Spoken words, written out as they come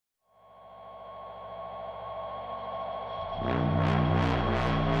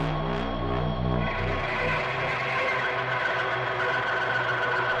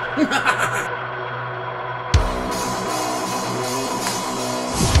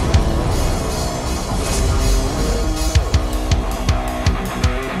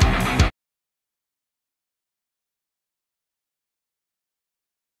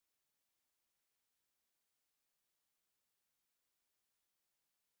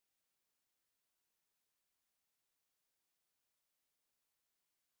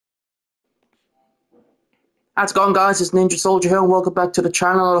How's it going, guys? It's NinjaSoldier here, and welcome back to the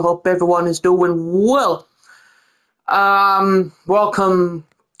channel. I hope everyone is doing well. Welcome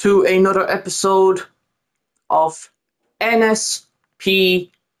to another episode of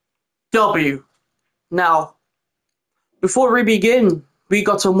NSPW. Now, before we begin, we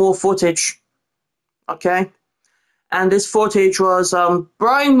got some more footage, okay? And this footage was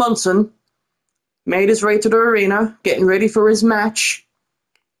Brian Munson made his way to the arena, getting ready for his match.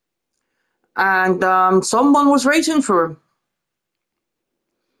 And someone was waiting for him.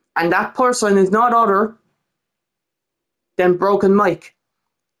 And that person is not other than Broken Mike.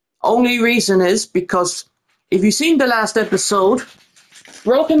 Only reason is because if you've seen the last episode,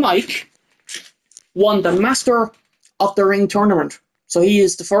 Broken Mike won the Master of the Ring tournament. So he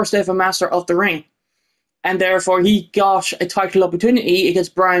is the first ever Master of the Ring. And therefore he got a title opportunity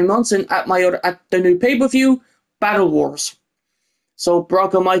against Brian Munson at the new pay-per-view, Battle Wars. So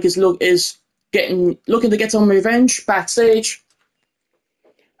Broken Mike is looking to get some revenge backstage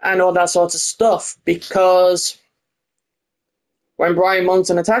and all that sorts of stuff, because when Brian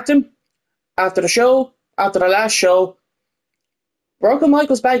Munson attacked him after the last show, Broken Mike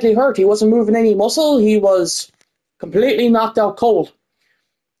was badly hurt. He wasn't moving any muscle. He was completely knocked out cold.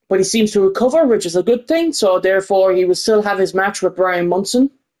 But he seems to recover, which is a good thing. So therefore, he will still have his match with Brian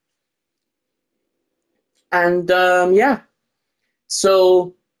Munson. And yeah.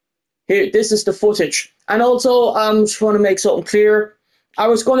 So here, this is the footage. And also, I just want to make something clear. I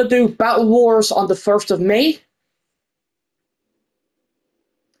was going to do Battle Wars on the 1st of May.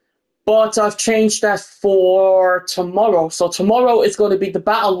 But I've changed that for tomorrow. So tomorrow is going to be the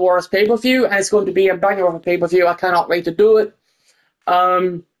Battle Wars pay-per-view. And it's going to be a banger of a pay-per-view. I cannot wait to do it.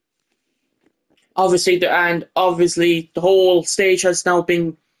 Obviously the whole stage has now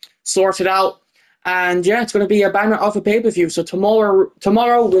been sorted out. And yeah, it's going to be a banger of a pay-per-view. So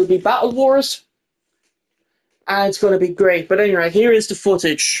tomorrow will be Battle Wars. And it's going to be great. But anyway, here is the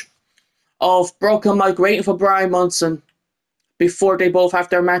footage of Broken Mike waiting for Brian Munson before they both have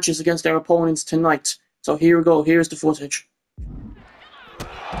their matches against their opponents tonight. So here we go. Here's the footage.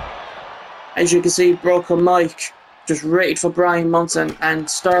 As you can see, Broken Mike just waited for Brian Munson and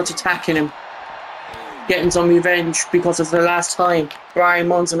starts attacking him, getting some revenge because of the last time Brian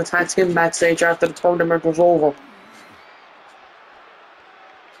Munson attacked him backstage after the tournament was over.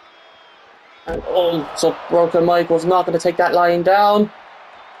 And so Broken Mike was not going to take that lying down.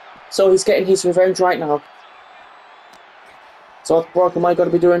 So he's getting his revenge right now. So what's Broken Mike going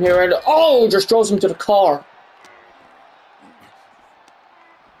to be doing here? And just throws him to the car.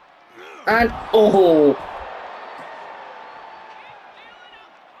 And oh.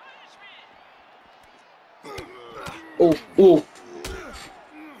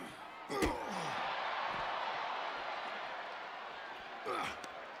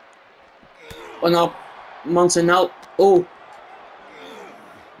 Oh no, Munson now. Oh.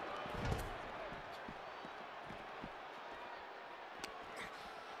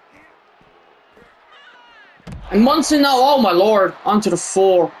 And Munson now, oh my lord, onto the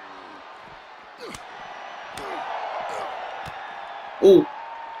floor. Oh.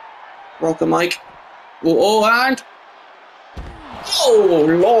 Broken Mike. And. Oh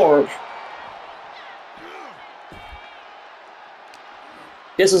lord.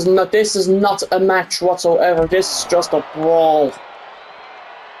 This is not a match whatsoever. This is just a brawl.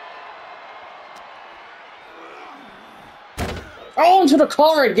 Oh, into the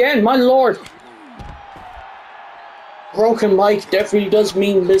car again, my lord. Broken Mike definitely does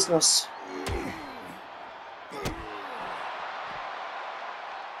mean business.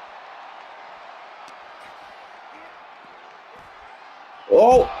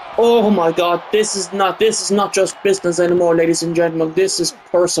 Oh my god, this is not just business anymore, ladies and gentlemen. This is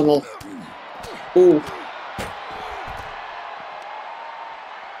personal. Ooh.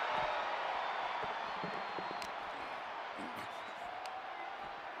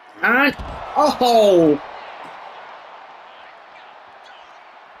 And oh.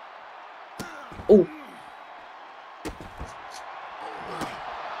 Ooh.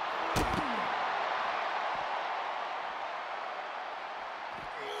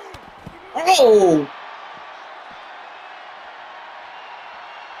 Oh!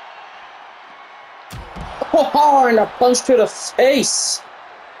 Oh, and a punch to the face.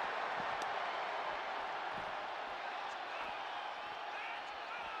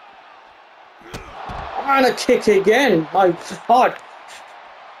 And a kick again. My God.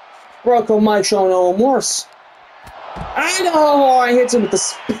 Bronco Mike showing no remorse. And oh, I hit him with the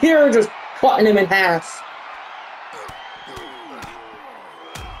spear, just cutting him in half.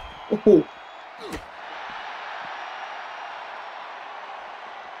 Ooh.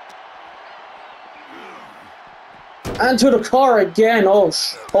 And to the car again. Oh,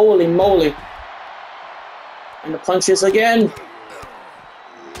 holy moly. And the punches again.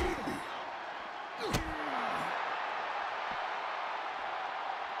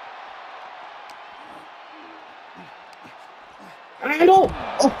 And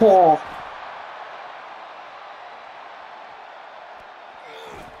oh.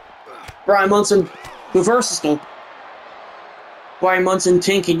 Brian Munson reverses though. Brian Munson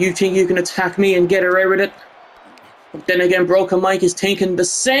thinking, you think you can attack me and get away with it? But then again, Broken Mike is thinking the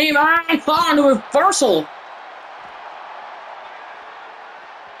same. And on the reversal.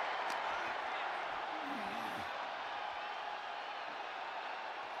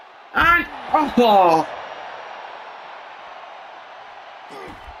 And oh.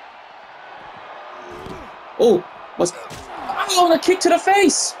 Oh, what's... Oh, and a kick to the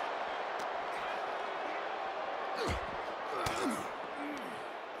face!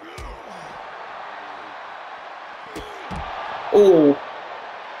 Oh.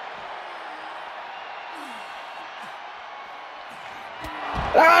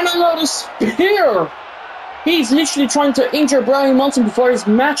 And another spear! He's literally trying to injure Brian Munson before his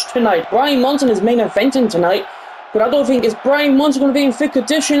match tonight. Brian Munson is main eventing tonight, but I don't think is Brian Munson going to be in fit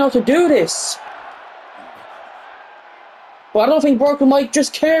condition now to do this. But I don't think Broken Mike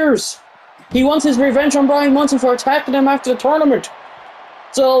just cares. He wants his revenge on Brian Munson for attacking him after the tournament.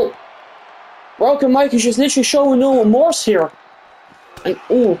 So, Broken Mike is just literally showing no remorse here. And,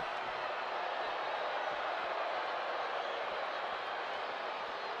 ooh.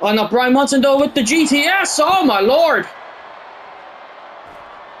 Oh, now Brian Munson though with the GTS. Oh, my lord.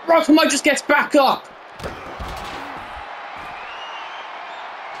 Broken Mike just gets back up.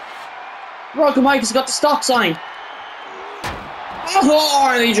 Broken Mike has got the stop sign. Oh,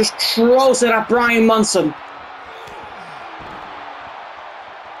 and he just throws it at Brian Munson.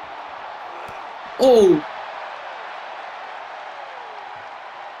 Oh.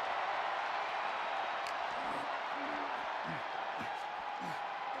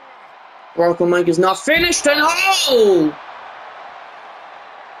 Broken Mike is not finished, and oh!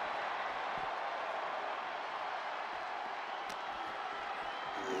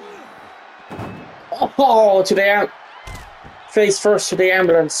 Oh, to the face first to the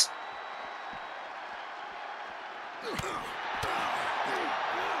ambulance.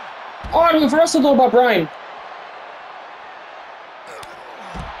 Oh, the reversal though by Brian.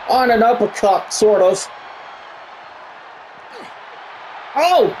 On an uppercut, sort of.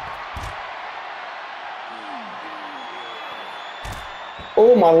 Oh!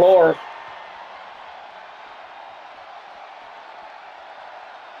 Oh my lord.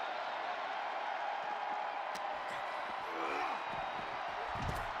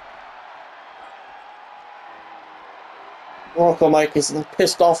 Broken Mike is in a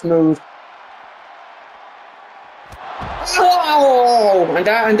pissed off mood. Oh! And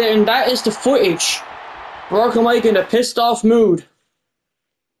that is the footage. Broken Mike in a pissed off mood.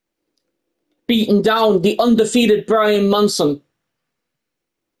 Beating down the undefeated Brian Munson.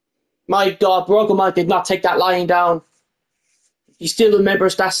 My God, Broken Mike did not take that lying down. He still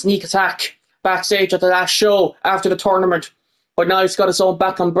remembers that sneak attack backstage at the last show after the tournament. But now he's got his own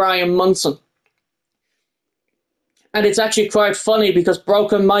back on Brian Munson. And it's actually quite funny because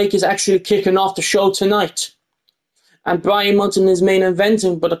Broken Mike is actually kicking off the show tonight. And Brian Munson is main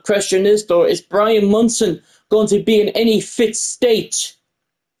eventing. But the question is though, is Brian Munson going to be in any fit state?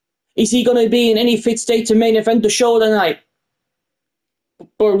 Is he going to be in any fit state to main event the show tonight?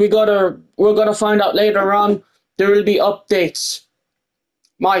 But we're gonna find out later on. There will be updates.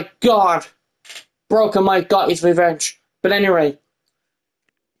 My God, Broken Mike got his revenge. But anyway,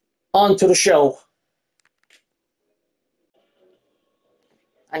 on to the show.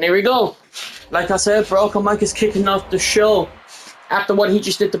 And here we go. Like I said, Broken Mike is kicking off the show. After what he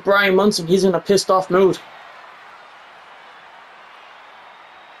just did to Brian Munson, he's in a pissed off mood.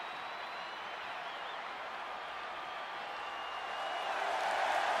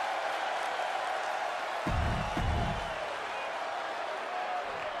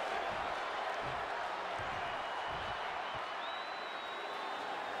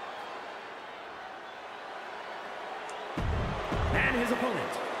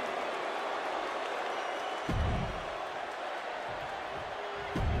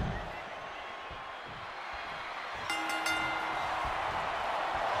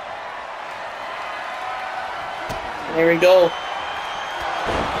 There we go.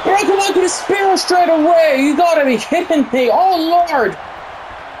 Broken Mike with a spear straight away. You gotta be kidding me. Oh, Lord.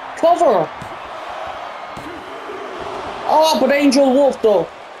 Cover. Oh, but Angel Wolf, though,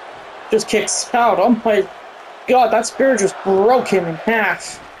 just kicks out. Oh, my God. That spear just broke him in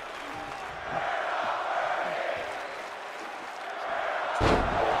half.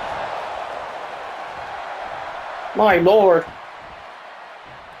 My Lord.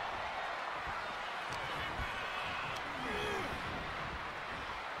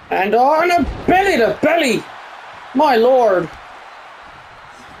 And on a belly to belly. My Lord.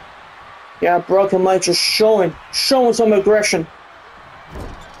 Yeah, Broken Mike just showing some aggression.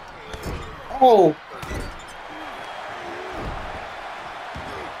 Oh.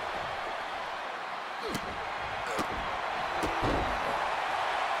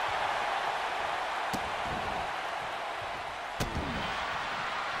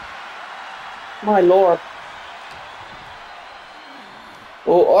 My Lord.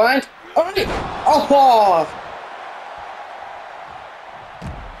 Oh, alright. Alright. Oh!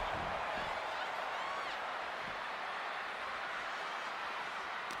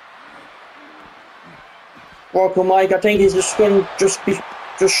 Broken Mike, I think he's just going to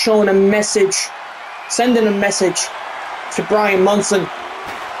just showing a message, sending a message to Brian Munson.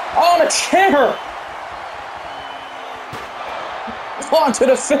 Oh, the chair! Oh, to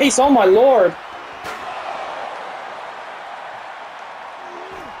the face, oh my Lord.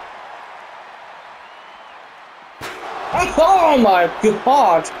 Oh my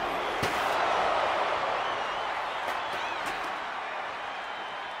God!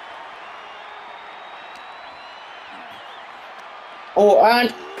 Oh,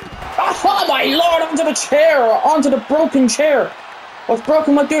 and oh my Lord! Onto the chair, onto the broken chair. What's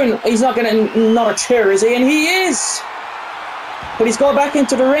Broken Mike doing? He's not getting another chair, is he? And he is. But he's going back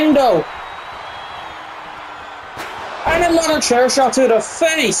into the ring, though. And another chair shot to the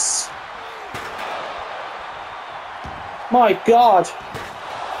face. My God.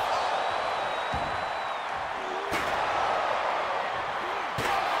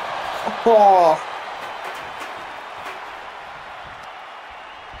 Oh.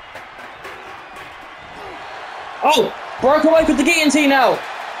 Oh, Broken Mike with the guillotine now.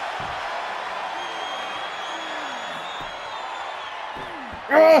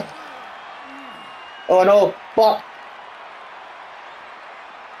 Oh no, but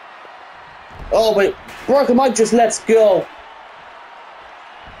oh wait, Broken Mike just lets go.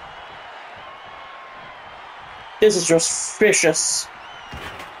 This is just vicious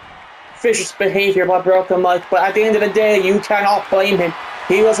behavior by Broken Mike, but at the end of the day, you cannot blame him.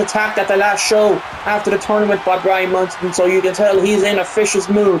 He was attacked at the last show after the tournament by Brian Munson, so you can tell he's in a vicious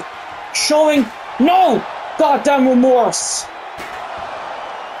mood. Showing no goddamn remorse.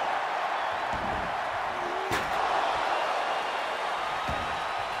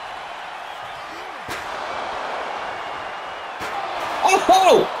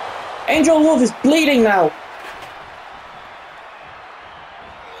 Oh! Angel Wolf is bleeding now.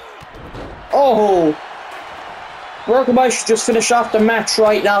 Oh! Broken Mike should just finish off the match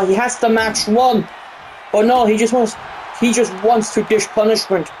right now. He has the match won. But no, he just wants to dish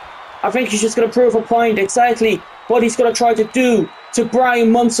punishment. I think he's just going to prove a point exactly what he's going to try to do to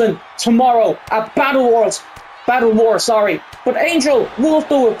Brian Munson tomorrow at Battle War, sorry. But Angel Wolf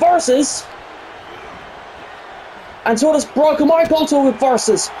though reverses. And so does Broken Mike also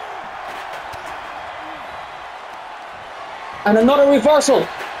reverses. And another reversal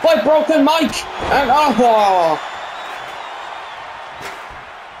by Broken Mike. And oh.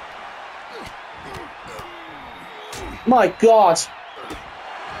 My God.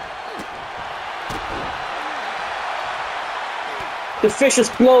 The vicious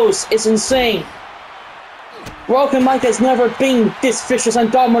blows is insane. Broken Mike has never been this vicious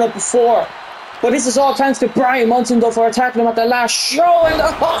and dominant before. But this is all thanks to Brian Munson though for attacking him at the last show. And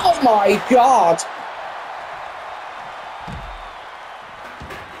oh my God.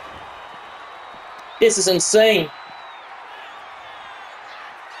 This is insane.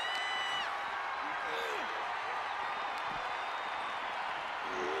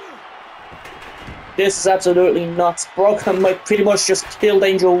 This is absolutely nuts. Broken Mike pretty much just killed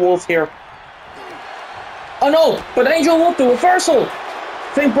Angel Wolf here. Oh no, but Angel Wolf, the reversal.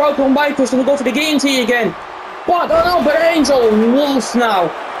 I think Broken Mike was going to go for the guillotine again. But oh no, but Angel Wolf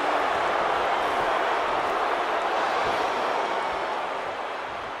now.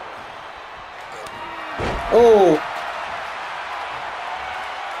 Oh.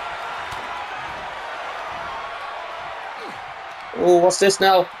 Oh, what's this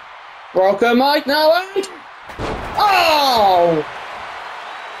now? Broken Mike now out. Oh!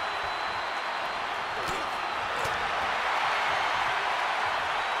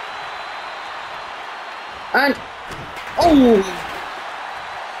 And... oh!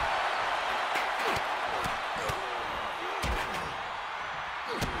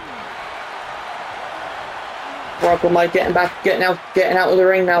 Broken Mike getting out of the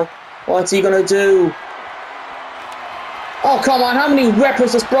ring now. What's he gonna do? Oh, come on, how many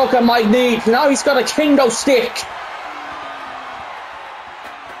weapons does Broken Mike need? Now he's got a kendo stick.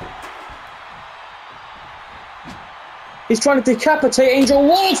 He's trying to decapitate Angel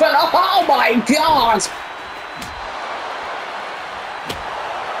Wolf, and oh my god!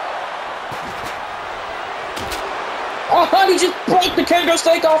 Oh, he just broke the kendo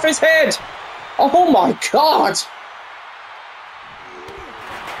stick off his head! Oh my god!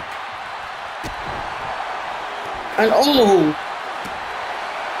 And oh!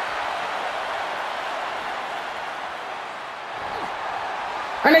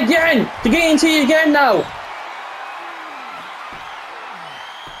 And again! The guarantee again now!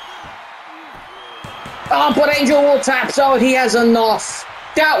 Oh, but Angel Wolf taps out, he has enough!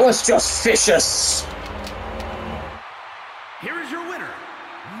 That was just vicious! Here is your winner,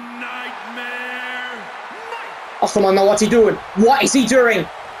 Nightmare Mike! Oh, come on now, what's he doing? What is he doing?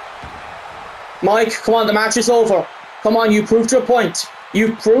 Mike, come on, the match is over. Come on, you proved your point.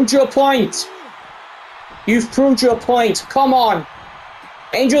 You've proved your point. You've proved your point. Come on.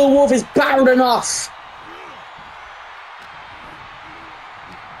 Angel Wolf is battered enough.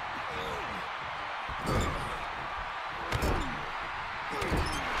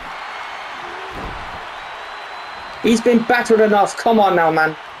 He's been battered enough. Come on now,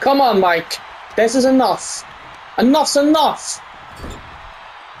 man. Come on, Mike. This is enough. Enough's enough.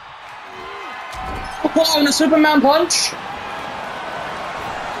 Oh, and a Superman punch.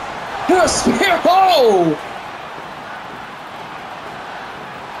 Yes, oh!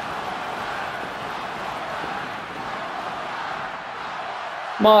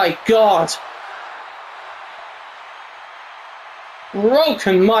 My God.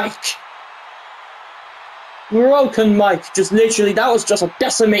 Broken Mike. Broken Mike. Just literally, that was just a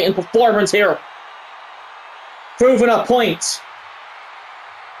decimating performance here. Proving a point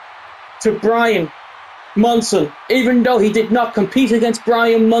to Brian Munson, even though he did not compete against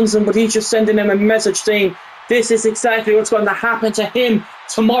Brian Munson, but he's just sending him a message saying this is exactly what's going to happen to him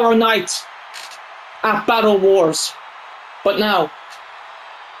tomorrow night at Battle Wars. But now,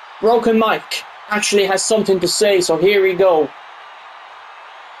 Broken Mike actually has something to say, so here we go.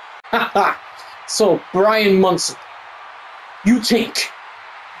 Haha. So, Brian Munson, you think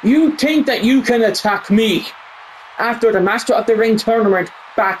that you can attack me after the Master of the Ring tournament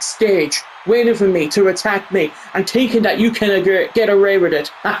backstage, waiting for me to attack me, and thinking that you can get away with it?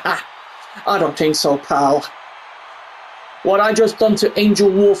 Haha. I don't think so, pal. What I just done to Angel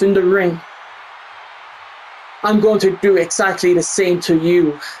Wolf in the ring, I'm going to do exactly the same to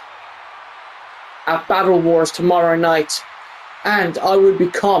you at Battle Wars tomorrow night, and I will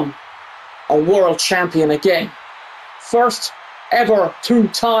become a world champion again. First ever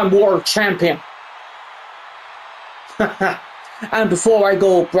two-time world champion. And before I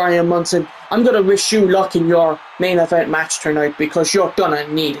go, Brian Munson, I'm going to wish you luck in your main event match tonight, because you're going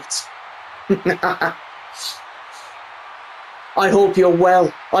to need it. I hope you're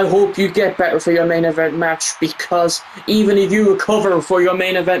well. I hope you get better for your main event match, because even if you recover for your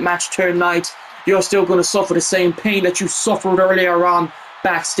main event match tonight, you're still going to suffer the same pain that you suffered earlier on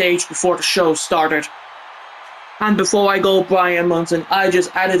backstage before the show started. And before I go, Brian Munson, I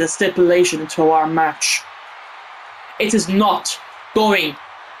just added a stipulation to our match. It is not going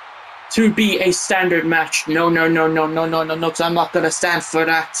to be a standard match. No, because I'm not going to stand for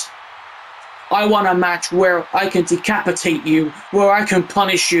that. I want a match where I can decapitate you, where I can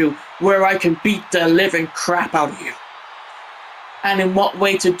punish you, where I can beat the living crap out of you. And in what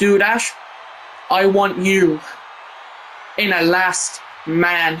way to do that? I want you in a last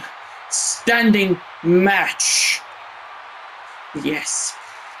man standing match. Yes.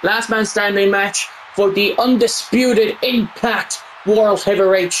 Last man standing match for the undisputed Impact World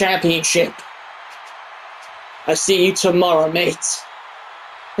Heavyweight Championship. I see you tomorrow, mates.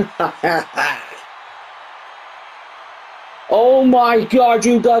 Oh my God,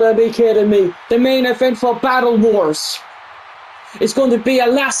 you gotta be kidding me. The main event for Battle Wars is going to be a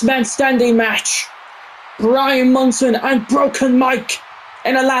last man standing match. Brian Munson and Broken Mike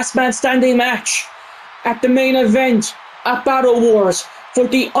in a last man standing match at the main event at Battle Wars for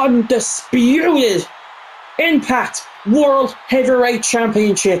the undisputed Impact World Heavyweight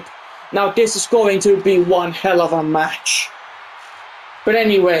Championship. Now this is going to be one hell of a match. But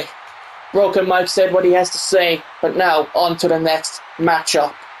anyway, Broken Mike said what he has to say, but now on to the next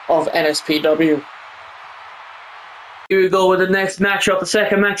matchup of NSPW. Here we go with the next matchup, the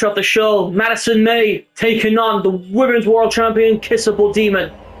second match of the show. Madison May taking on the Women's World Champion, Kissable Demon.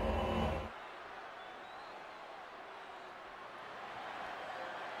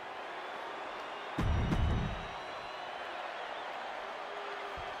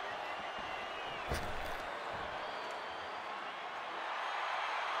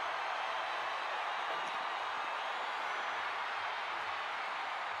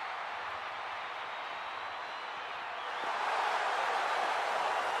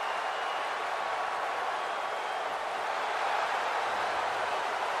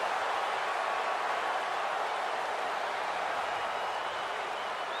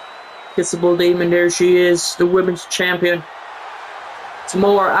 Kissable Demon, there she is, the women's champion.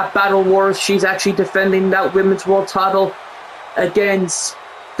 Tomorrow at Battle Wars, she's actually defending that women's world title against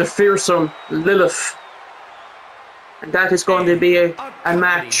the fearsome Lilith. And that is going to be a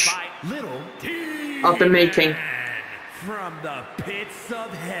match of the making. From the pits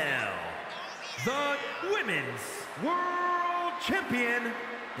of hell, the Women's World Champion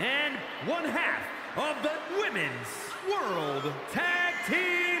and one half of the Women's World Tag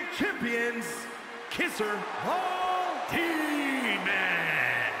Team Champions, Kisser Hall Demon.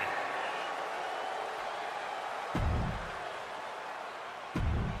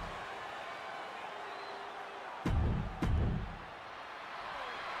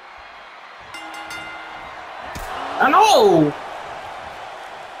 And oh!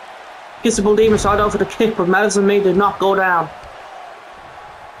 Kissable Demon started out for the kick, but Madison May did not go down.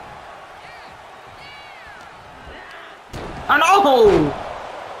 And oh!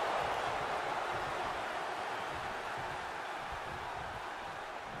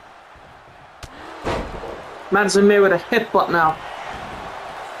 Madison May with a headbutt now.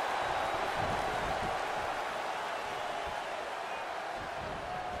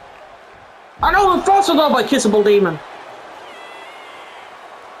 And oh, forced out by Kissable Demon.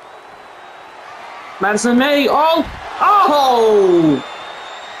 Madison May, oh! Oh!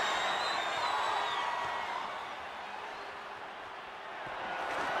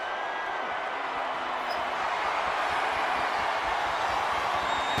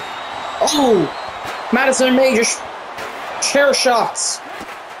 Oh! Madison May just chair shots.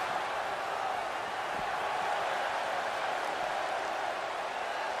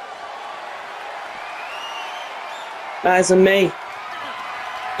 Madison May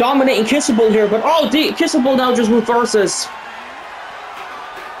dominating Kissable here, but oh, Kissable now just reverses.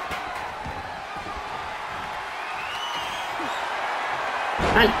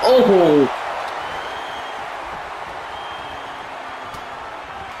 And oh!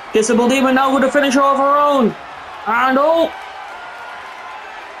 Kissable Demon now with a finisher of her own. And oh!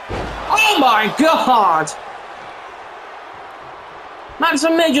 Oh my god!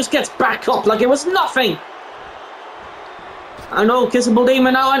 Madison May just gets back up like it was nothing. I know, Kissable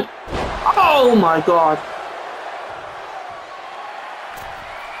Demon now, and oh my god.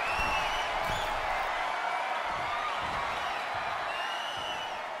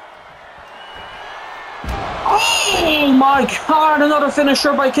 Oh my god, another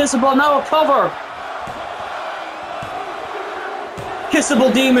finisher by Kissable, now a cover.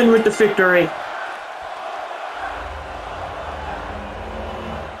 Kissable Demon with the victory.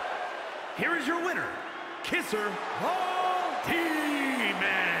 Here is your winner, Kisser Hall Demon.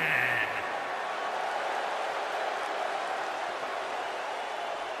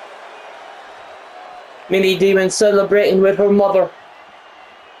 Mini Demon celebrating with her mother.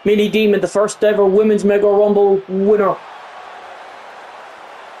 Mini Demon, the first ever Women's Mega Rumble winner.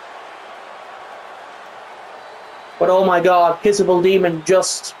 But oh my god, Kissable Demon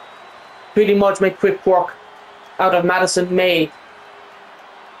just pretty much made quick work out of Madison May.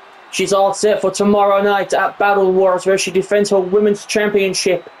 She's all set for tomorrow night at Battle Wars, where she defends her Women's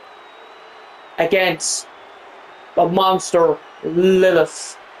Championship against the monster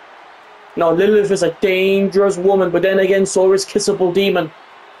Lilith. Now, Lilith is a dangerous woman, but then again, so is Kissable Demon.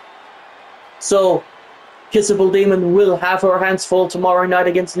 So, Kissable Demon will have her hands full tomorrow night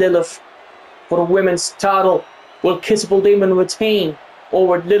against Lilith for the women's title. Will Kissable Demon retain, or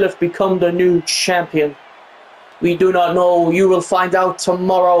will Lilith become the new champion? We do not know. You will find out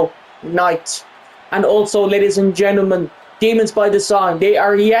tomorrow night. And also, ladies and gentlemen, Demons by Design, they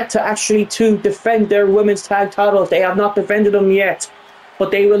are yet to actually defend their women's tag titles. They have not defended them yet,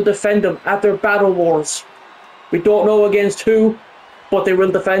 but they will defend them at their Battle Wars. We don't know against who, but they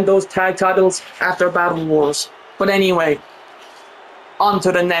will defend those tag titles at their Battle Wars. But anyway, on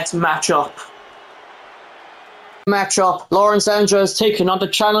to the next matchup. Lawrence Andra is taking on the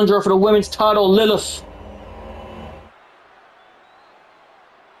challenger for the women's title, Lilith.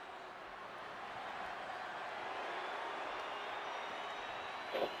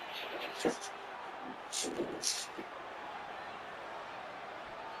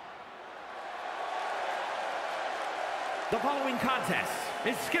 The following contest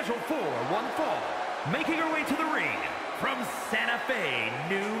is scheduled for one fall. Making her way to the ring from Santa Fe,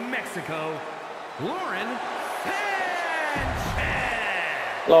 New Mexico, Lauren Sanchez.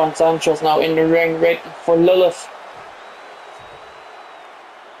 Lauren Sanchez now in the ring, ready for Lilith.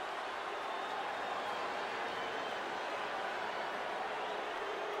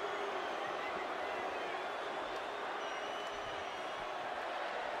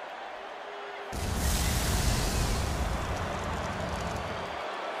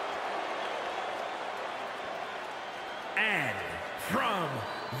 And from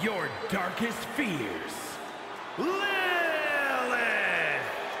your darkest fears, Lilith.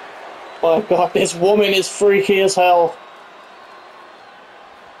 My God, this woman is freaky as hell.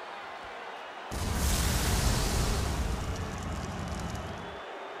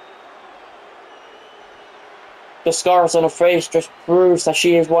 The scars on her face just proves that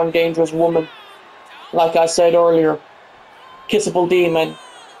she is one dangerous woman. Like I said earlier, Kissable Demon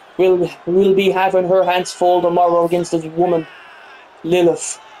will be having her hands full tomorrow against this woman,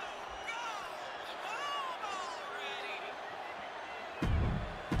 Lilith.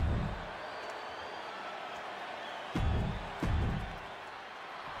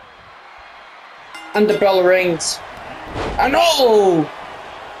 And the bell rings. And oh!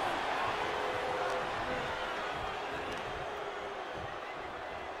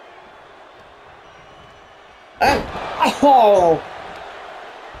 And oh!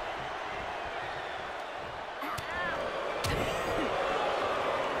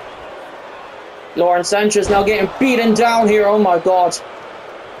 Lauren Sanchez now getting beaten down here. Oh my God.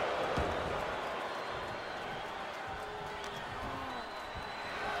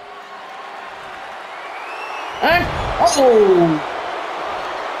 And oh!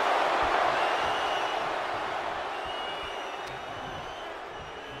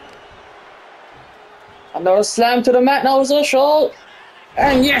 Another slam to the mat now as a shot.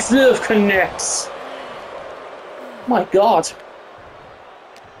 And yes, Lilith connects. My God.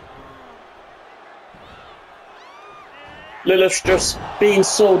 Lilith's just being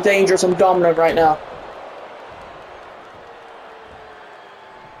so dangerous and dominant right now.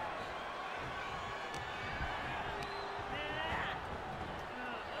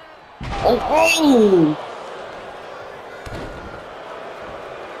 Oh! Oh!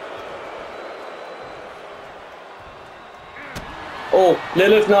 Oh,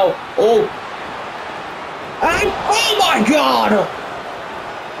 Lilith now. Oh! And oh my God!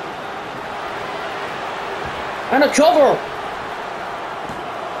 And a cover!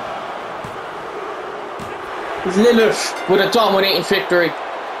 Lilith with a dominating victory.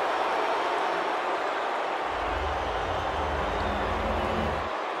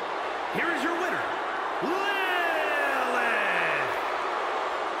 Here is your winner, Lilith.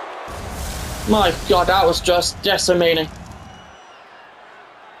 My God, that was just decimating.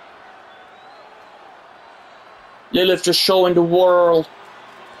 Lilith just showing the world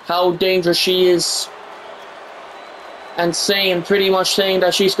how dangerous she is. And pretty much saying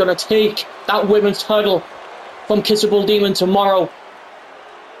that she's going to take that women's title from Kissable Demon tomorrow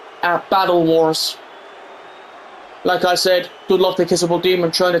at Battle Wars. Like I said, good luck to Kissable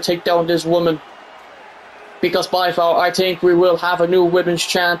Demon trying to take down this woman. Because by far, I think we will have a new women's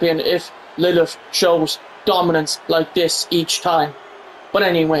champion if Lilith shows dominance like this each time. But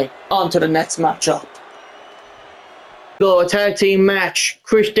anyway, on to the next matchup. A tag team match.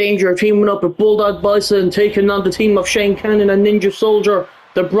 Chris Danger teaming up with Bulldog Bison, taking on the team of Shane Cannon and NinjaSoldier,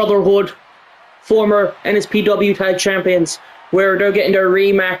 the Brotherhood, former NSPW tag champions, where they're getting their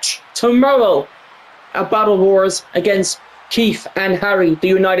rematch tomorrow at Battle Wars against Keith and Harry, the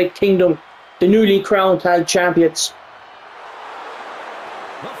United Kingdom, the newly crowned tag champions.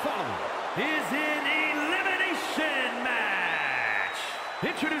 The following is an elimination match.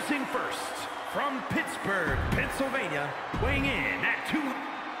 Introducing first, from Pittsburgh, Pennsylvania, weighing in at 200.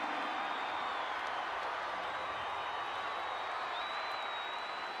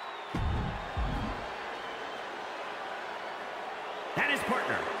 And his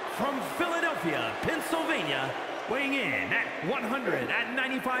partner, from Philadelphia, Pennsylvania, weighing in at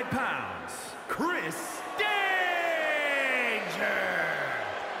 195 pounds, Chris Danger.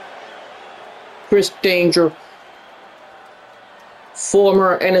 Chris Danger,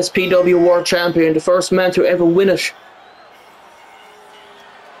 former NSPW World Champion, the first man to ever win it.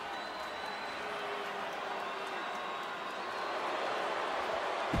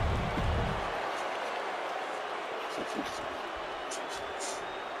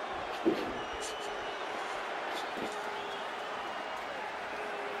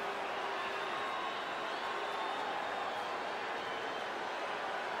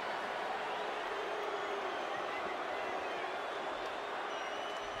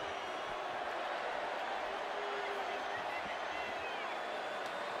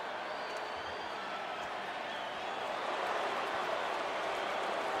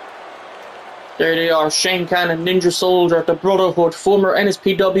 There they are, Shane Cannon, Ninja Soldier, the Brotherhood, former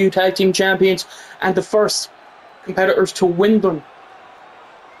NSPW Tag Team Champions, and the first competitors to win them.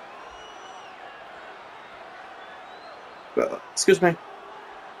 Excuse me.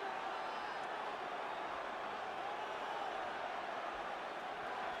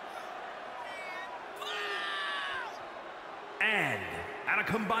 And at a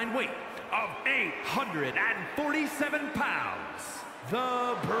combined weight of 847 pounds,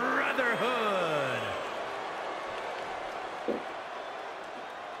 the Brotherhood.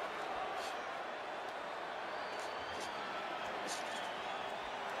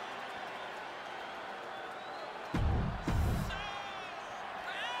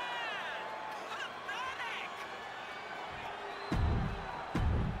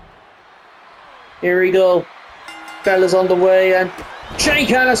 Here we go. Bella's on the way, and Shane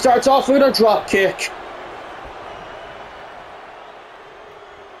Cannon starts off with a drop kick.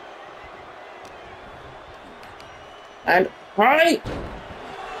 And right.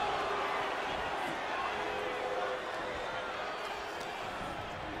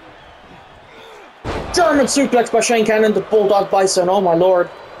 German suplex by Shane Cannon, the Bulldog Bison. Oh my lord.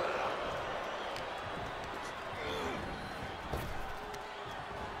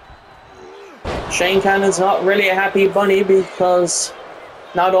 Shane Cannon's not really a happy bunny because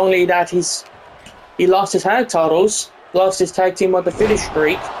not only that he lost his tag titles, lost his tag team undefeated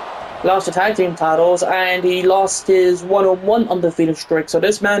streak, lost the tag team titles, and he lost his one-on-one undefeated streak. So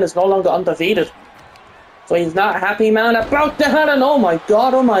this man is no longer undefeated. So he's not a happy man about that, and oh my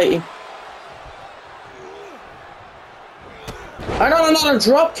god almighty. And on another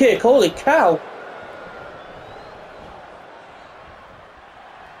drop kick, holy cow.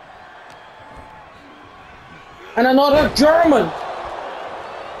 And another German.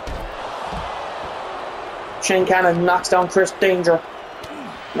 Shane Cannon knocks down Chris Danger.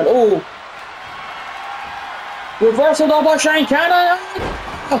 And oh. Reversal though by Shane Cannon.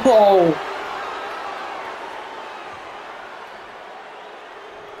 Oh.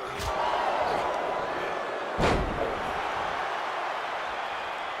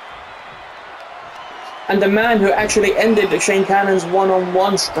 And the man who actually ended Shane Cannon's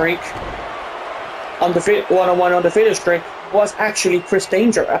one-on-one streak, one-on-one undefeated streak, was actually Chris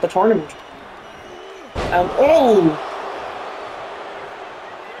Danger at the tournament. Oh!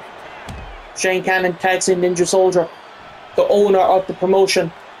 Shane Cannon tags in Ninja Soldier, the owner of the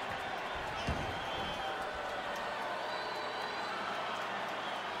promotion.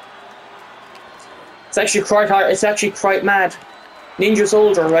 It's actually quite hard. It's actually quite mad. Ninja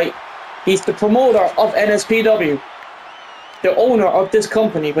Soldier, right? He's the promoter of NSPW, the owner of this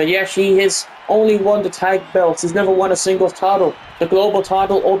company, but yes, he has only won the tag belts. He's never won a singles title, the global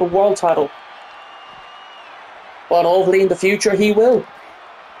title or the world title. But hopefully in the future he will.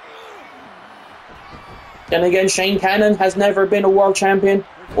 Then again, Shane Cannon has never been a world champion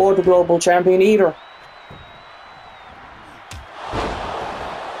or the global champion either.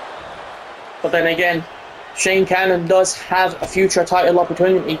 But then again, Shane Cannon does have a future title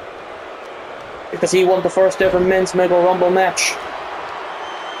opportunity, because he won the first ever men's Mega Rumble match.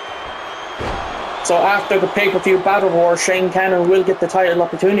 So after the pay-per-view Battle War, Shane Cannon will get the title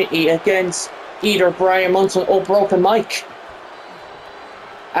opportunity against either Brian Munson or Broken Mike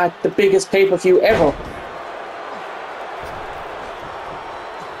at the biggest pay-per-view ever.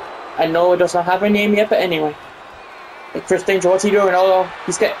 I know it doesn't have a name yet, but anyway. Hey, Chris Danger, what's he doing? Oh,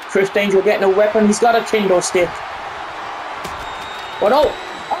 Chris Danger getting a weapon. He's got a kendo stick. Oh no!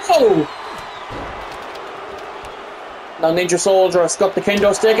 Oh! Now Ninja Soldier has got the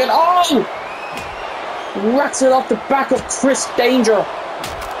kendo stick and oh! Racks it off the back of Chris Danger.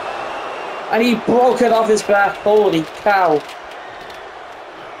 And he broke it off his back. Holy cow.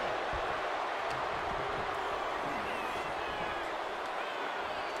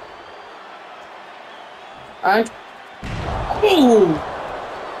 And ooh!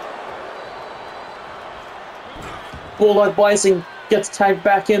 Bulldog Bison gets tagged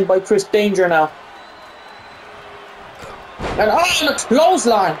back in by Chris Danger now. And oh, the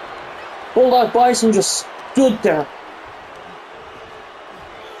clothesline! Bulldog Bison just stood there.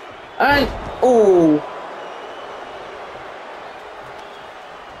 And oh!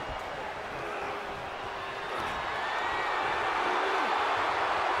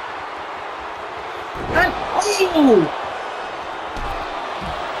 And oh!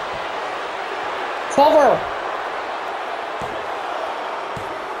 Cover!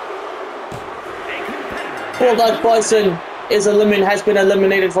 Bulldog Bison has been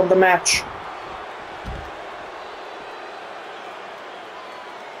eliminated from the match.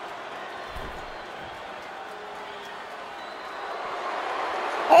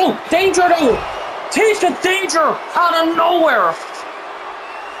 Oh, Danger though! Taste of danger out of nowhere.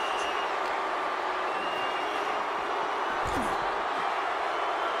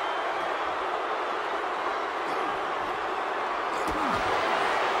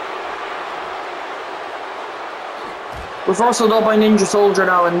 Reversal though by NinjaSoldier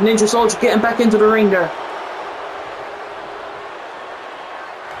now, and NinjaSoldier getting back into the ring there.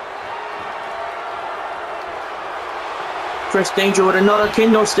 Chris Danger with another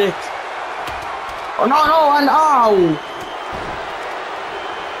kendo stick. Oh no, and ow!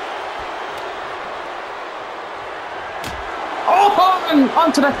 Oh, and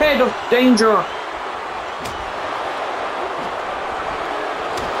onto the head of Danger.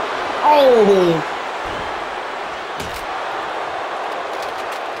 Oh!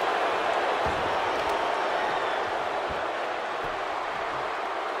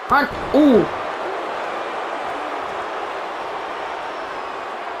 And, ooh!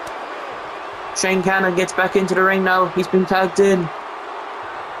 Shane Cannon gets back into the ring now. He's been tagged in.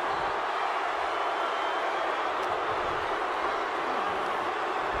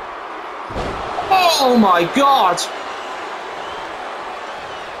 Oh my god!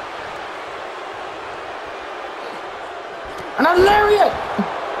 And a lariat!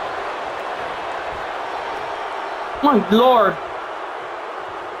 My lord!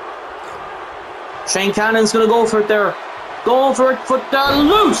 Shane Cannon's gonna go for it there. Go for it for the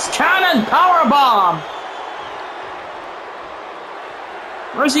loose cannon powerbomb!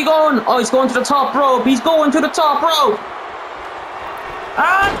 Where's he going? Oh, he's going to the top rope. He's going to the top rope.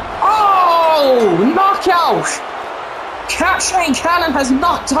 And, oh, knockout! Shane Cannon has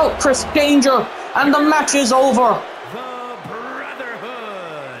knocked out Chris Danger, and the match is over. The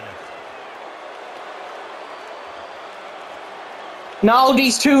Brotherhood. Now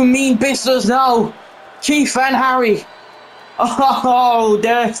these two mean business now. Keith and Harry. Oh,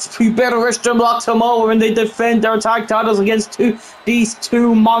 we better wish them luck tomorrow when they defend their tag titles against these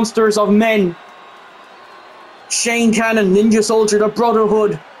two monsters of men. Shane Cannon, NinjaSoldier, the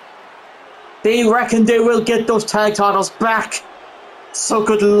Brotherhood. They reckon they will get those tag titles back. So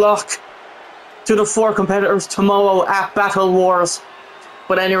good luck to the four competitors tomorrow at Battle Wars.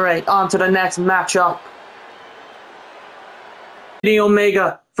 But anyway, on to the next matchup. Kenny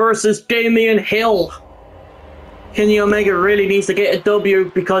Omega versus Damian Hill. Kenny Omega really needs to get a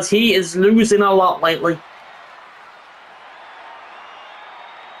W because he is losing a lot lately.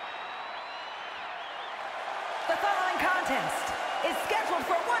 The following contest is scheduled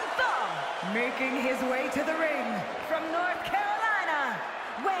for one fall. Making his way to the ring from North Carolina,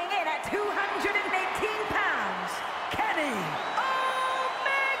 weighing in at 218 pounds, Kenny Omega!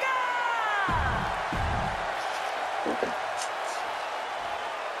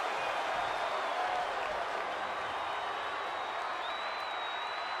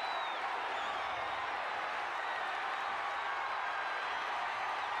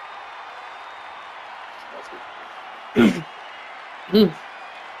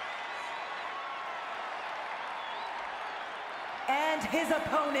 And his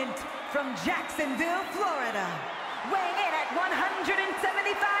opponent from Jacksonville, Florida, weighing in at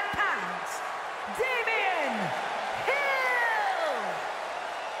 175 pounds, Damian Hill!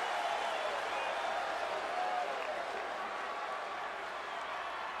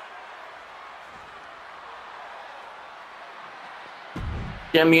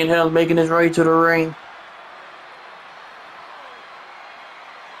 Damian Hill making his way to the ring.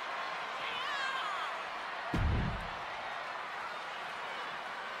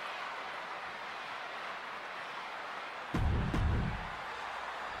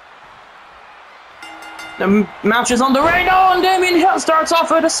 The match is on the ring now, and Damian Hill starts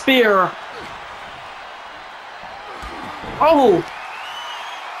off with a spear. Oh!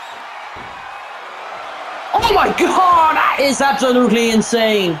 Oh my god, that is absolutely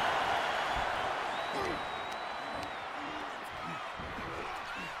insane!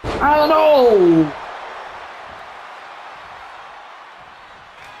 I don't know!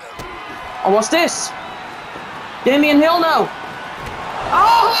 Oh, what's this? Damian Hill now!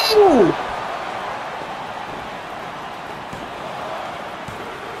 Oh!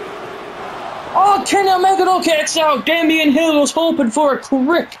 Oh, Kenny Omega though kicks out. Damian Hill was hoping for a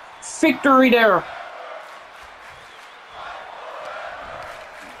quick victory there.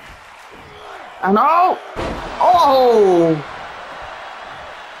 And oh! Oh!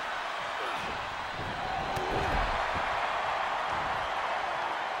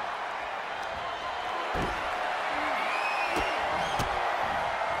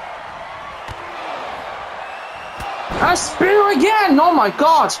 A spear again! Oh my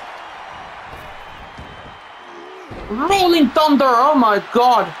god! Rolling Thunder, oh my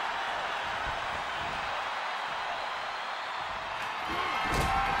god.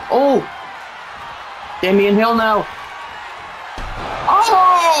 Oh! Damien Hill now.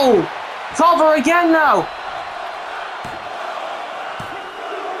 Oh! Cover again now.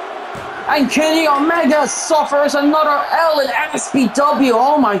 And Kenny Omega suffers another L in NSPW.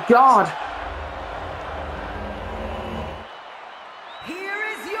 Oh my God. Here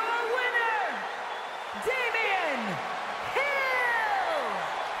is your winner, Damien Hill.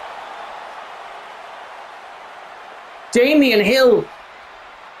 Damien Hill,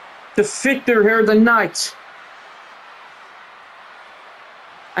 the victor here tonight.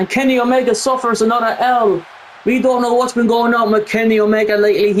 And Kenny Omega suffers another L. We don't know what's been going on with Kenny Omega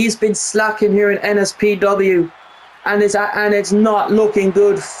lately. He's been slacking here in NSPW. And it's not looking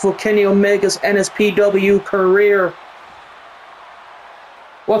good for Kenny Omega's NSPW career.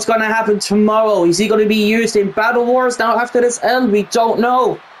 What's going to happen tomorrow? Is he going to be used in Battle Wars now after this L? We don't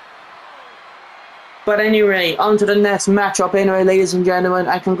know. But anyway, on to the next matchup anyway, ladies and gentlemen.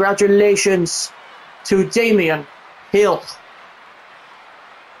 And congratulations to Damien Hill.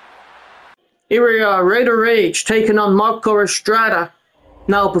 Here we are, Raider Rage taking on Marco Estrada.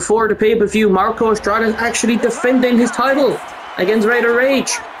 Now, before the pay-per-view, Marco Estrada is actually defending his title against Raider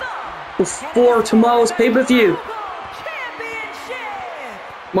Rage before tomorrow's pay-per-view.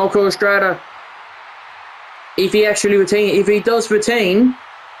 Marco Estrada, if he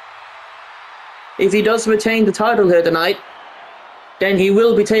does retain the title here tonight, then he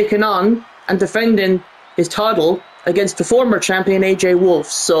will be taking on and defending his title against the former champion AJ Wolf.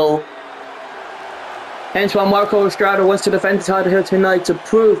 So hence why Marco Estrada wants to defend the title here tonight, to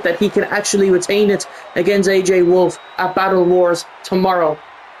prove that he can actually retain it against AJ Wolf at Battle Wars tomorrow.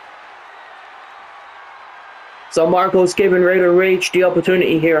 So Marco's giving Raider Rage the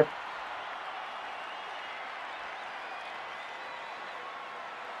opportunity here.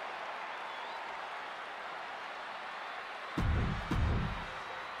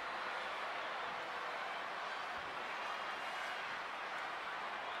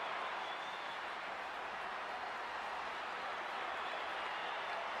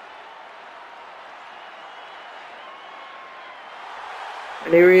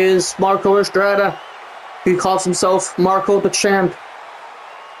 And here he is, Marco Estrada. He calls himself Marco the Champ.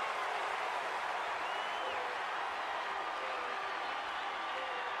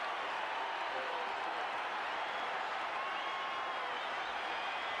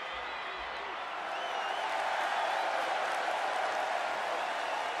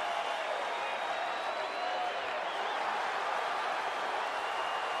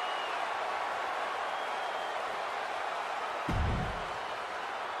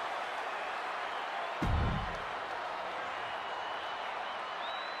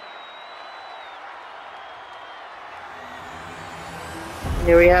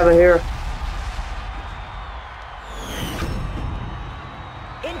 Here we have it here.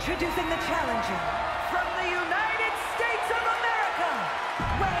 Introducing the challenger from the United States of America,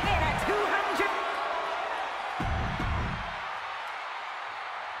 weighing in at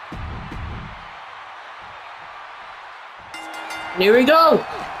 200. Here we go.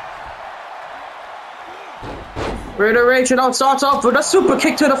 Raider Rage now starts off with a super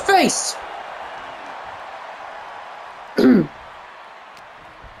kick to the face.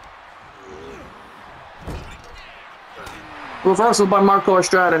 Reversal by Marco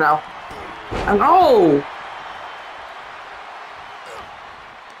Estrada now. And oh!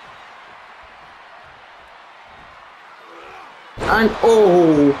 And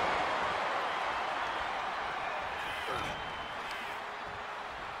oh!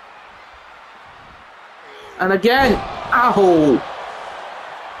 And again, ow!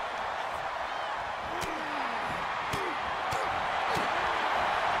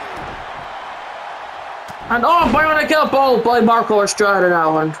 And oh, bionic elbow by Marco Estrada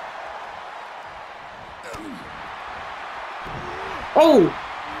now, and oh!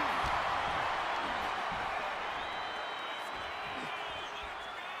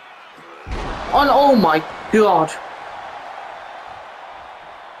 And oh my God!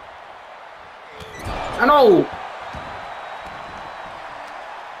 And oh!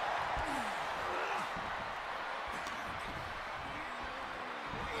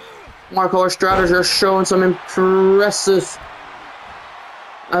 Marco Estrada just showing some impressive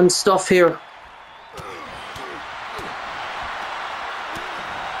stuff here.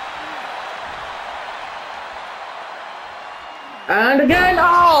 And again,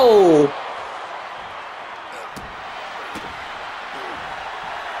 oh!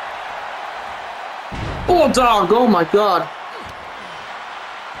 Oh, dog, oh my God.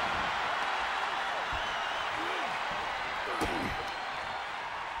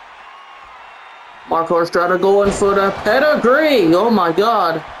 Marco Estrada going for the pedigree. Oh my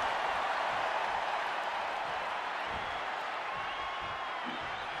God.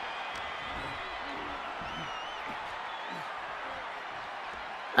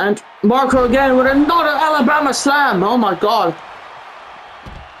 And Marco again with another Alabama slam. Oh my god.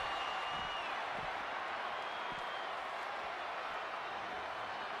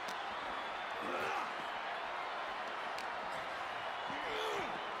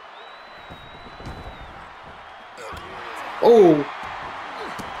 Oh.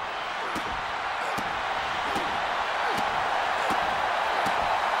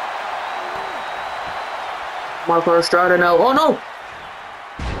 Marco Estrada now. Oh no!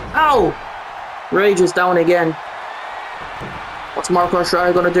 Ow! Rage is down again. What's Marco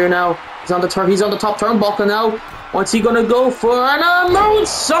Estrada gonna do now? He's on the top turnbuckle now. What's he gonna go for? And a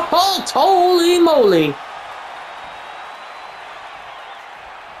moonsault! Holy moly!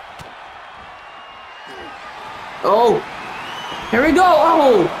 Oh! Here we go!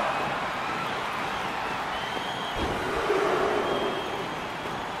 Oh!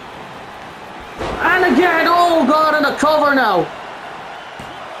 And again! Oh god! And a cover now!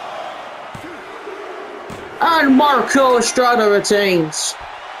 And Marco Estrada retains.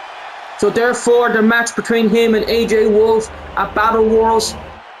 So therefore, the match between him and AJ Wolf at Battle Wars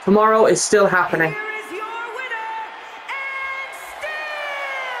tomorrow is still happening. Here is your winner, and still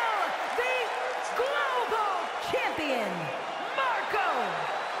the global champion, Marco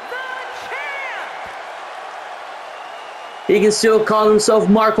the Champ. He can still call himself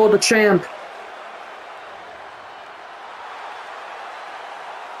Marco the Champ.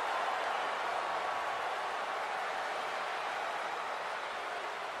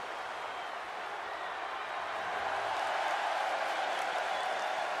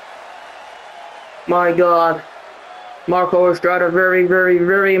 My god. Marco Estrada, very, very,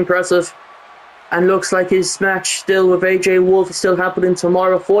 very impressive. And looks like his match still with AJ Wolf is still happening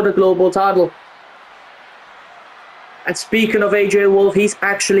tomorrow for the global title. And speaking of AJ Wolf, he's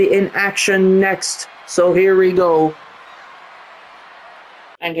actually in action next. So here we go.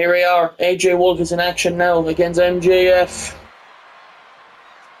 And here we are. AJ Wolf is in action now against MJF.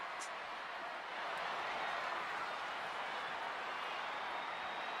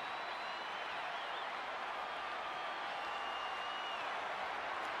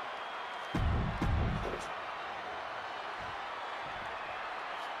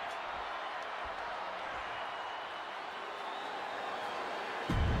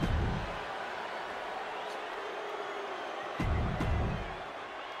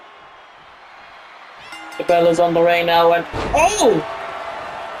 The bell is on the ring now and... Oh!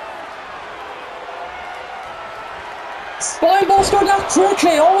 Spinebuster that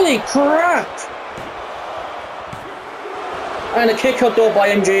quickly, holy crap! And a kick out though by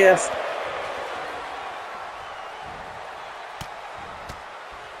MJF.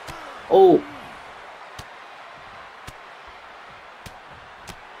 Oh.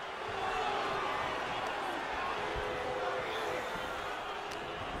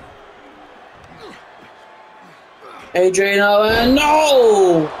 AJ now, and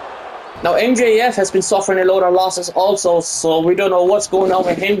no! Now MJF has been suffering a load of losses also, so we don't know what's going on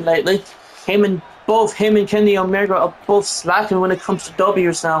with him lately. Him and Kenny Omega are both slacking when it comes to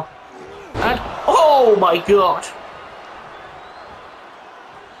W's now. And oh my god!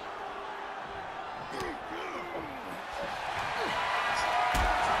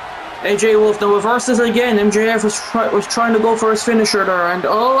 AJ Wolf now reverses again. MJF was trying to go for his finisher there, and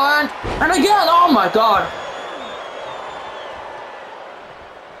and again! Oh my god!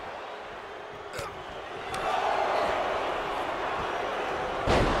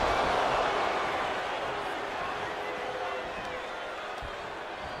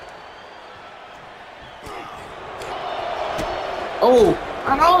 Oh,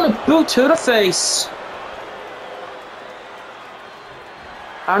 and on a boot to the face.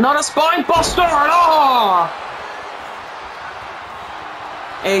 Another spine buster. Oh!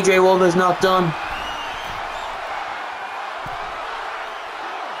 AJ Wolf is not done.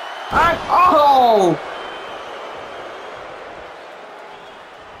 And oh!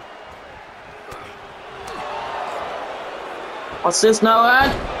 What's this now,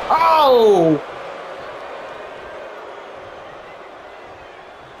 and oh!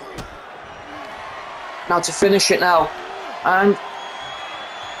 Now to finish it now, and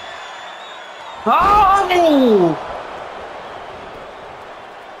oh!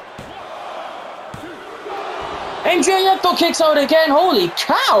 MJF though kicks out again. Holy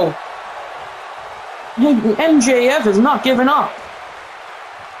cow! MJF is not giving up.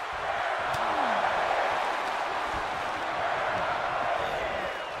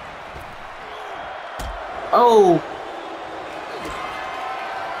 Oh!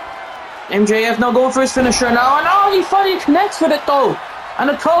 MJF now going for his finisher now, and oh, he finally connects with it though, and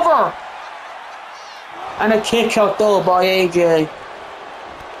a cover, and a kick out though by AJ.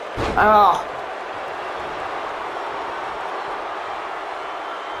 Ah.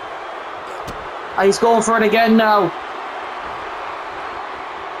 He's going for it again now.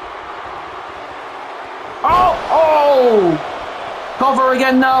 Oh! Cover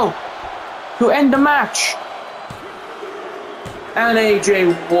again now. To end the match. And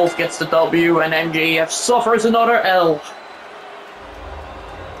AJ Wolf gets the W, and MJF suffers another L.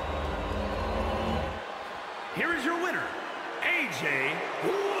 Here is your winner, AJ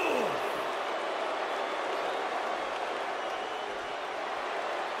Wolf.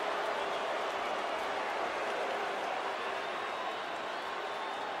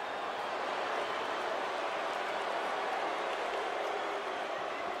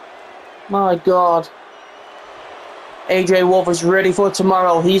 My God. AJ Wolf is ready for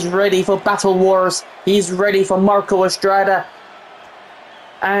tomorrow. He's ready for Battle Wars. He's ready for Marco Estrada.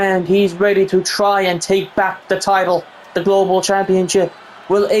 And he's ready to try and take back the title, the Global Championship.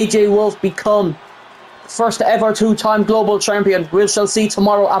 Will AJ Wolf become first ever two-time Global Champion? We shall see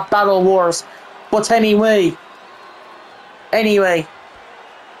tomorrow at Battle Wars. But anyway,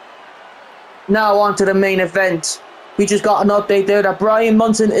 now on to the main event. We just got an update there that Brian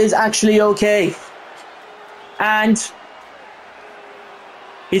Munson is actually okay. And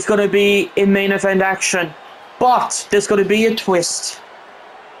he's going to be in main event action. But there's going to be a twist.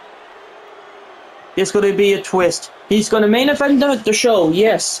 There's going to be a twist. He's going to main event the show,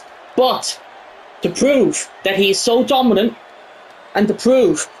 yes. But to prove that he is so dominant and to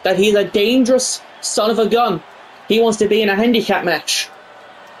prove that he's a dangerous son of a gun, he wants to be in a handicap match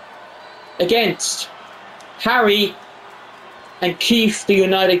against Harry and Keith, the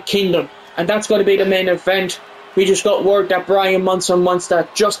United Kingdom. And that's going to be the main event. We just got word that Brian Munson wants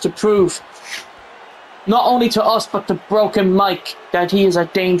that just to prove, not only to us, but to Broken Mike, that he is a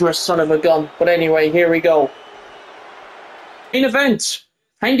dangerous son of a gun. But anyway, here we go. Main event.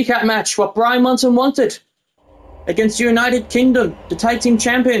 Handicap match, what Brian Munson wanted. Against the United Kingdom, the tag team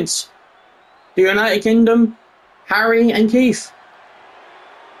champions. The United Kingdom, Harry and Keith.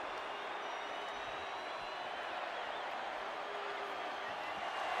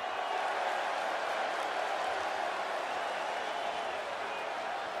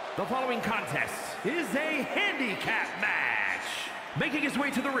 The following contest is a handicap match. Making his way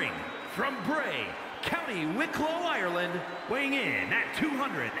to the ring from Bray, County Wicklow, Ireland, weighing in at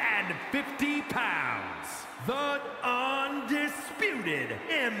 250 pounds, the undisputed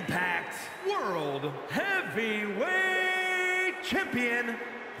Impact World Heavyweight Champion,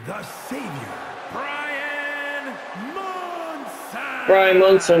 the Savior, Brian Munson. Brian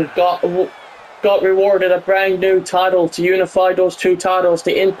Munson got rewarded a brand new title to unify those two titles,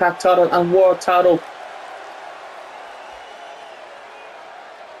 the Impact title and World title.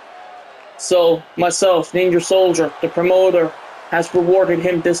 So, myself, NinjaSoldier, the promoter, has rewarded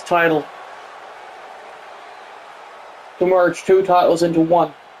him this title. To merge two titles into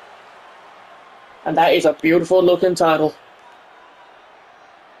one. And that is a beautiful looking title.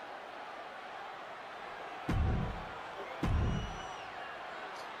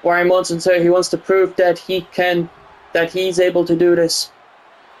 Brian Munson said he wants to prove that he's able to do this.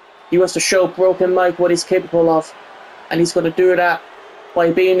 He wants to show Broken Mike what he's capable of. And he's going to do that by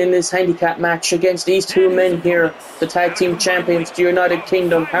being in this handicap match against these two men here, the tag team champions, the United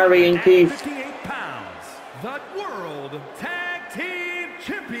Kingdom, Harry and Keith. 58 pounds, the World Tag Team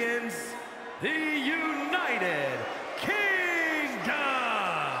Champions, the United Kingdom.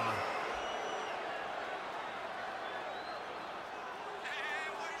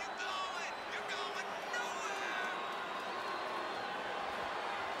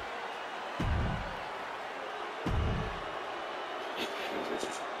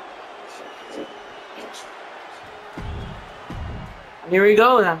 Here we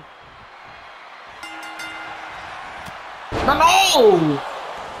go then. No!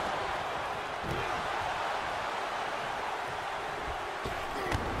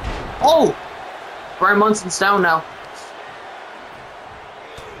 Oh! Brian Munson's down now.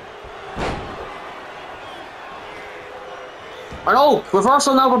 Oh,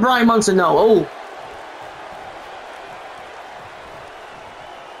 reversal now for Brian Munson now. Oh.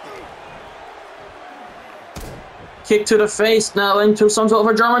 Kick to the face now into some sort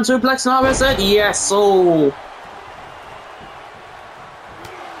of a German suplex now, is it? Yes, oh.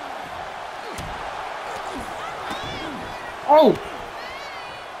 Oh.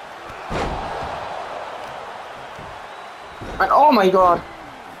 And oh my god.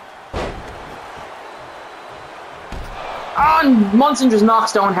 And Munson just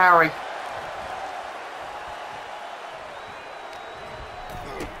knocks down Harry.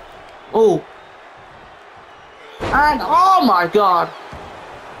 Oh. And oh my god.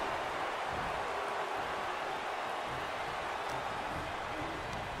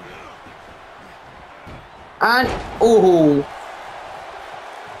 And, oh.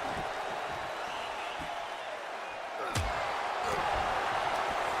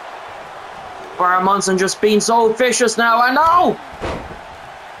 Brian Munson just being so vicious now, and no!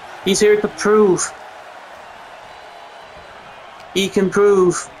 He's here to prove. He can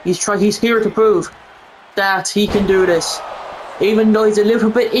prove. He's here to prove that he can do this. Even though he's a little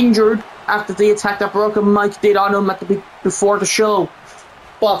bit injured after the attack that Broken Mike did on him before the show.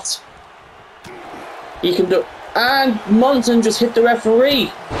 But he can do. And Munson just hit the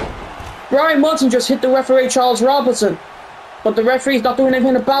referee. Brian Munson just hit the referee, Charles Robinson. But the referee's not doing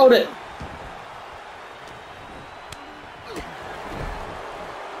anything about it.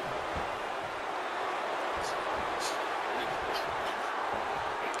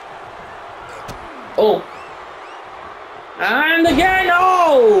 Oh. And again,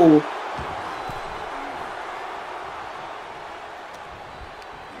 oh!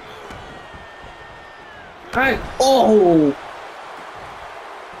 And, oh!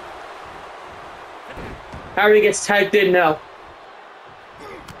 Harry gets tagged in now.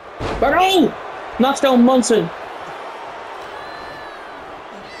 But oh! Knocks down Munson.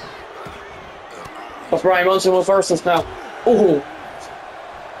 But Brian Munson will verse us now. Oh!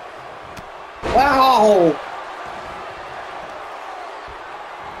 Wow!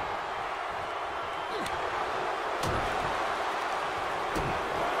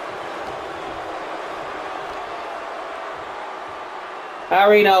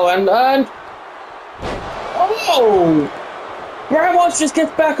 Harry now and oh! Brian Walsh just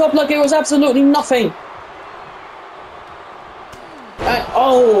gets back up like it was absolutely nothing. And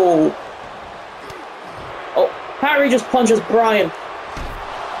oh! Oh! Harry just punches Brian.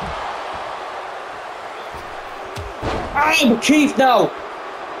 Oh, Keith now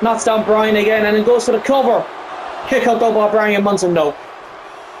knocks down Brian again and then goes for the cover. Kick out though by Brian Munson though.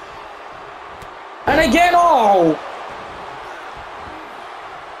 And again, oh!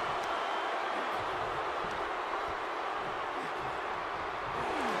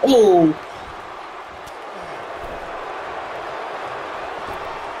 Oh!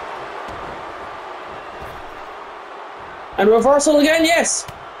 And reversal again, yes!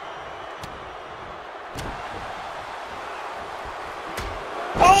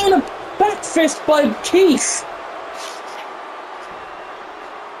 Oh, and a back fist by Keith!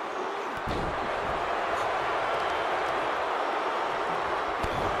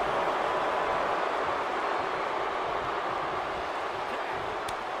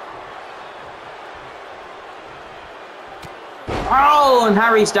 Oh, and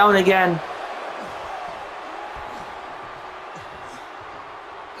Harry's down again.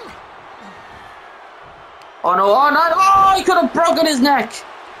 Oh no, oh no, oh, he could have broken his neck.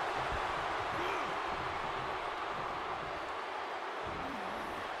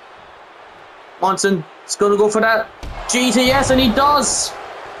 Munson is going to go for that GTS, and he does.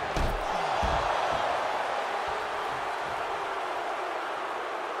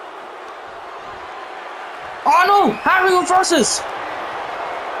 Oh no, Harry reverses.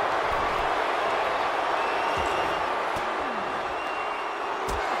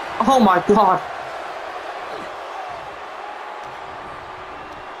 Oh my god.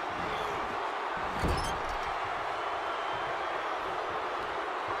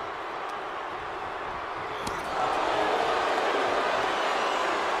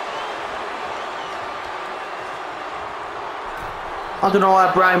 I don't know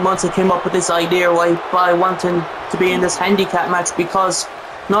why Brian Munson came up with this idea by wanting to be in this handicap match, because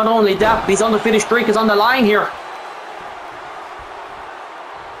not only that, his undefeated streak is on the line here.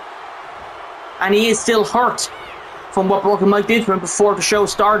 And he is still hurt from what Broken Mike did to him before the show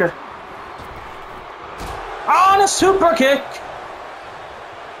started. Oh, and a super kick!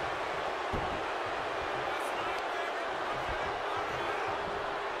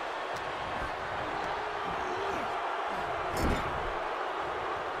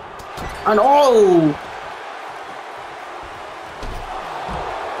 And oh!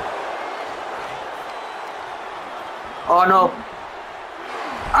 Oh no.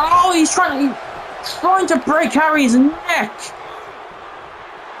 Oh, he's trying to break Harry's neck.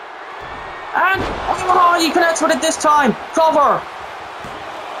 And oh, he connects with it this time. Cover.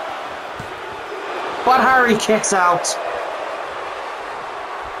 But Harry kicks out.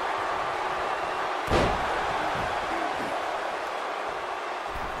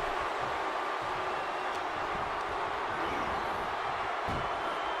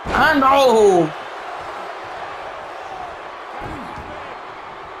 And oh!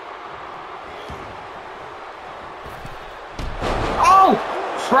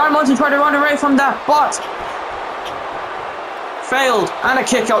 Oh! Brian Munson tried to run away from that, but failed. And a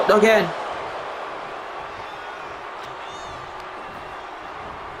kick out again.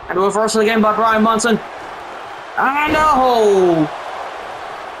 And a reversal again by Brian Munson. And no!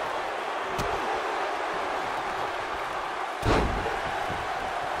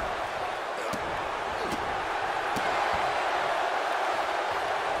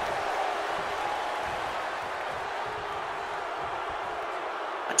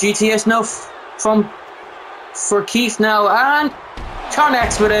 GTS now for Keith now, and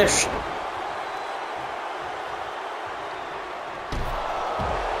connects with it.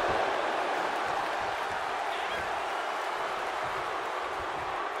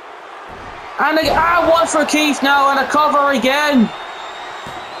 And one for Keith now, and a cover again.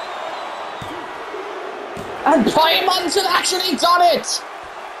 And Brian Munson actually done it.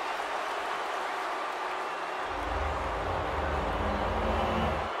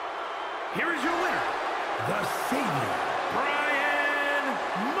 Here is your winner, the Savior, Brian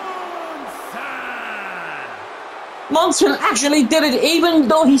Munson. Munson actually did it, even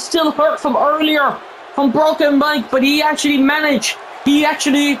though he's still hurt from earlier, from broken Mike, but he actually managed. He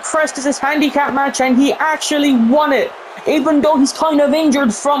actually crested his handicap match and he actually won it, even though he's kind of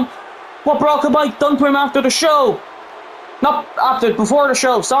injured from what Broken Mike done to him after the show. Not after, before the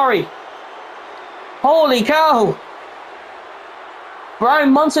show, sorry. Holy cow.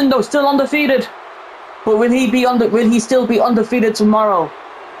 Brian Munson though still undefeated. But will he still be undefeated tomorrow?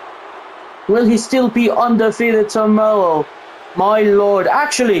 Will he still be undefeated tomorrow? My lord.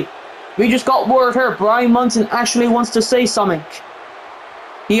 Actually, we just got word here. Brian Munson actually wants to say something.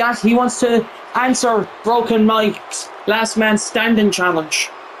 He wants to answer Broken Mike's Last Man Standing challenge.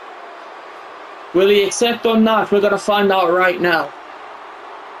 Will he accept or not? We're going to find out right now.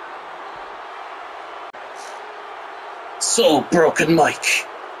 So, Broken Mike,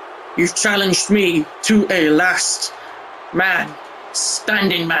 you've challenged me to a Last Man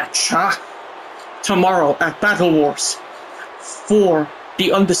Standing match, huh? Tomorrow at Battle Wars for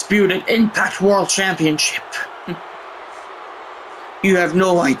the undisputed Impact World Championship. You have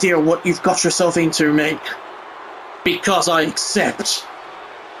no idea what you've got yourself into, mate. Because I accept.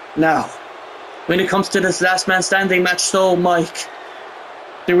 Now, when it comes to this Last Man Standing match, so Mike,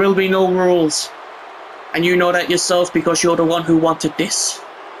 there will be no rules. And you know that yourself because you're the one who wanted this.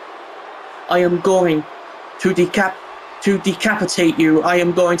 I am going to decapitate you. I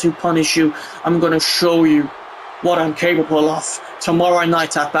am going to punish you. I'm going to show you what I'm capable of tomorrow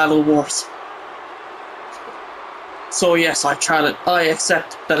night at Battle Wars. So yes, I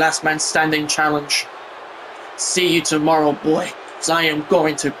accept the Last Man Standing challenge. See you tomorrow, boy, because I am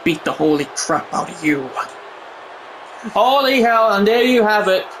going to beat the holy crap out of you. Holy hell, and there you have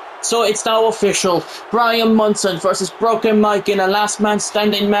it. So it's now official. Brian Munson versus Broken Mike in a Last Man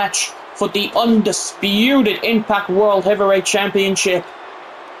Standing match for the undisputed Impact World Heavyweight Championship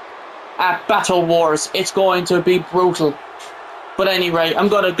at Battle Wars. It's going to be brutal. But anyway, I'm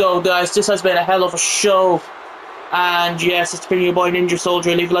going to go, guys. This has been a hell of a show. And yes, it's been your boy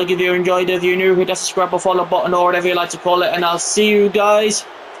NinjaSoldier. Leave a like if you enjoyed it. If you're new, hit that subscribe or follow button or whatever you like to call it. And I'll see you guys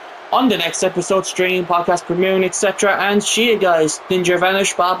on the next episode, stream, podcast, premiering, etc. And see you guys. Ninja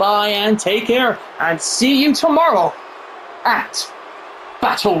Vanish, bye-bye, and take care. And see you tomorrow at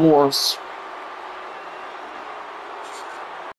Battle Wars.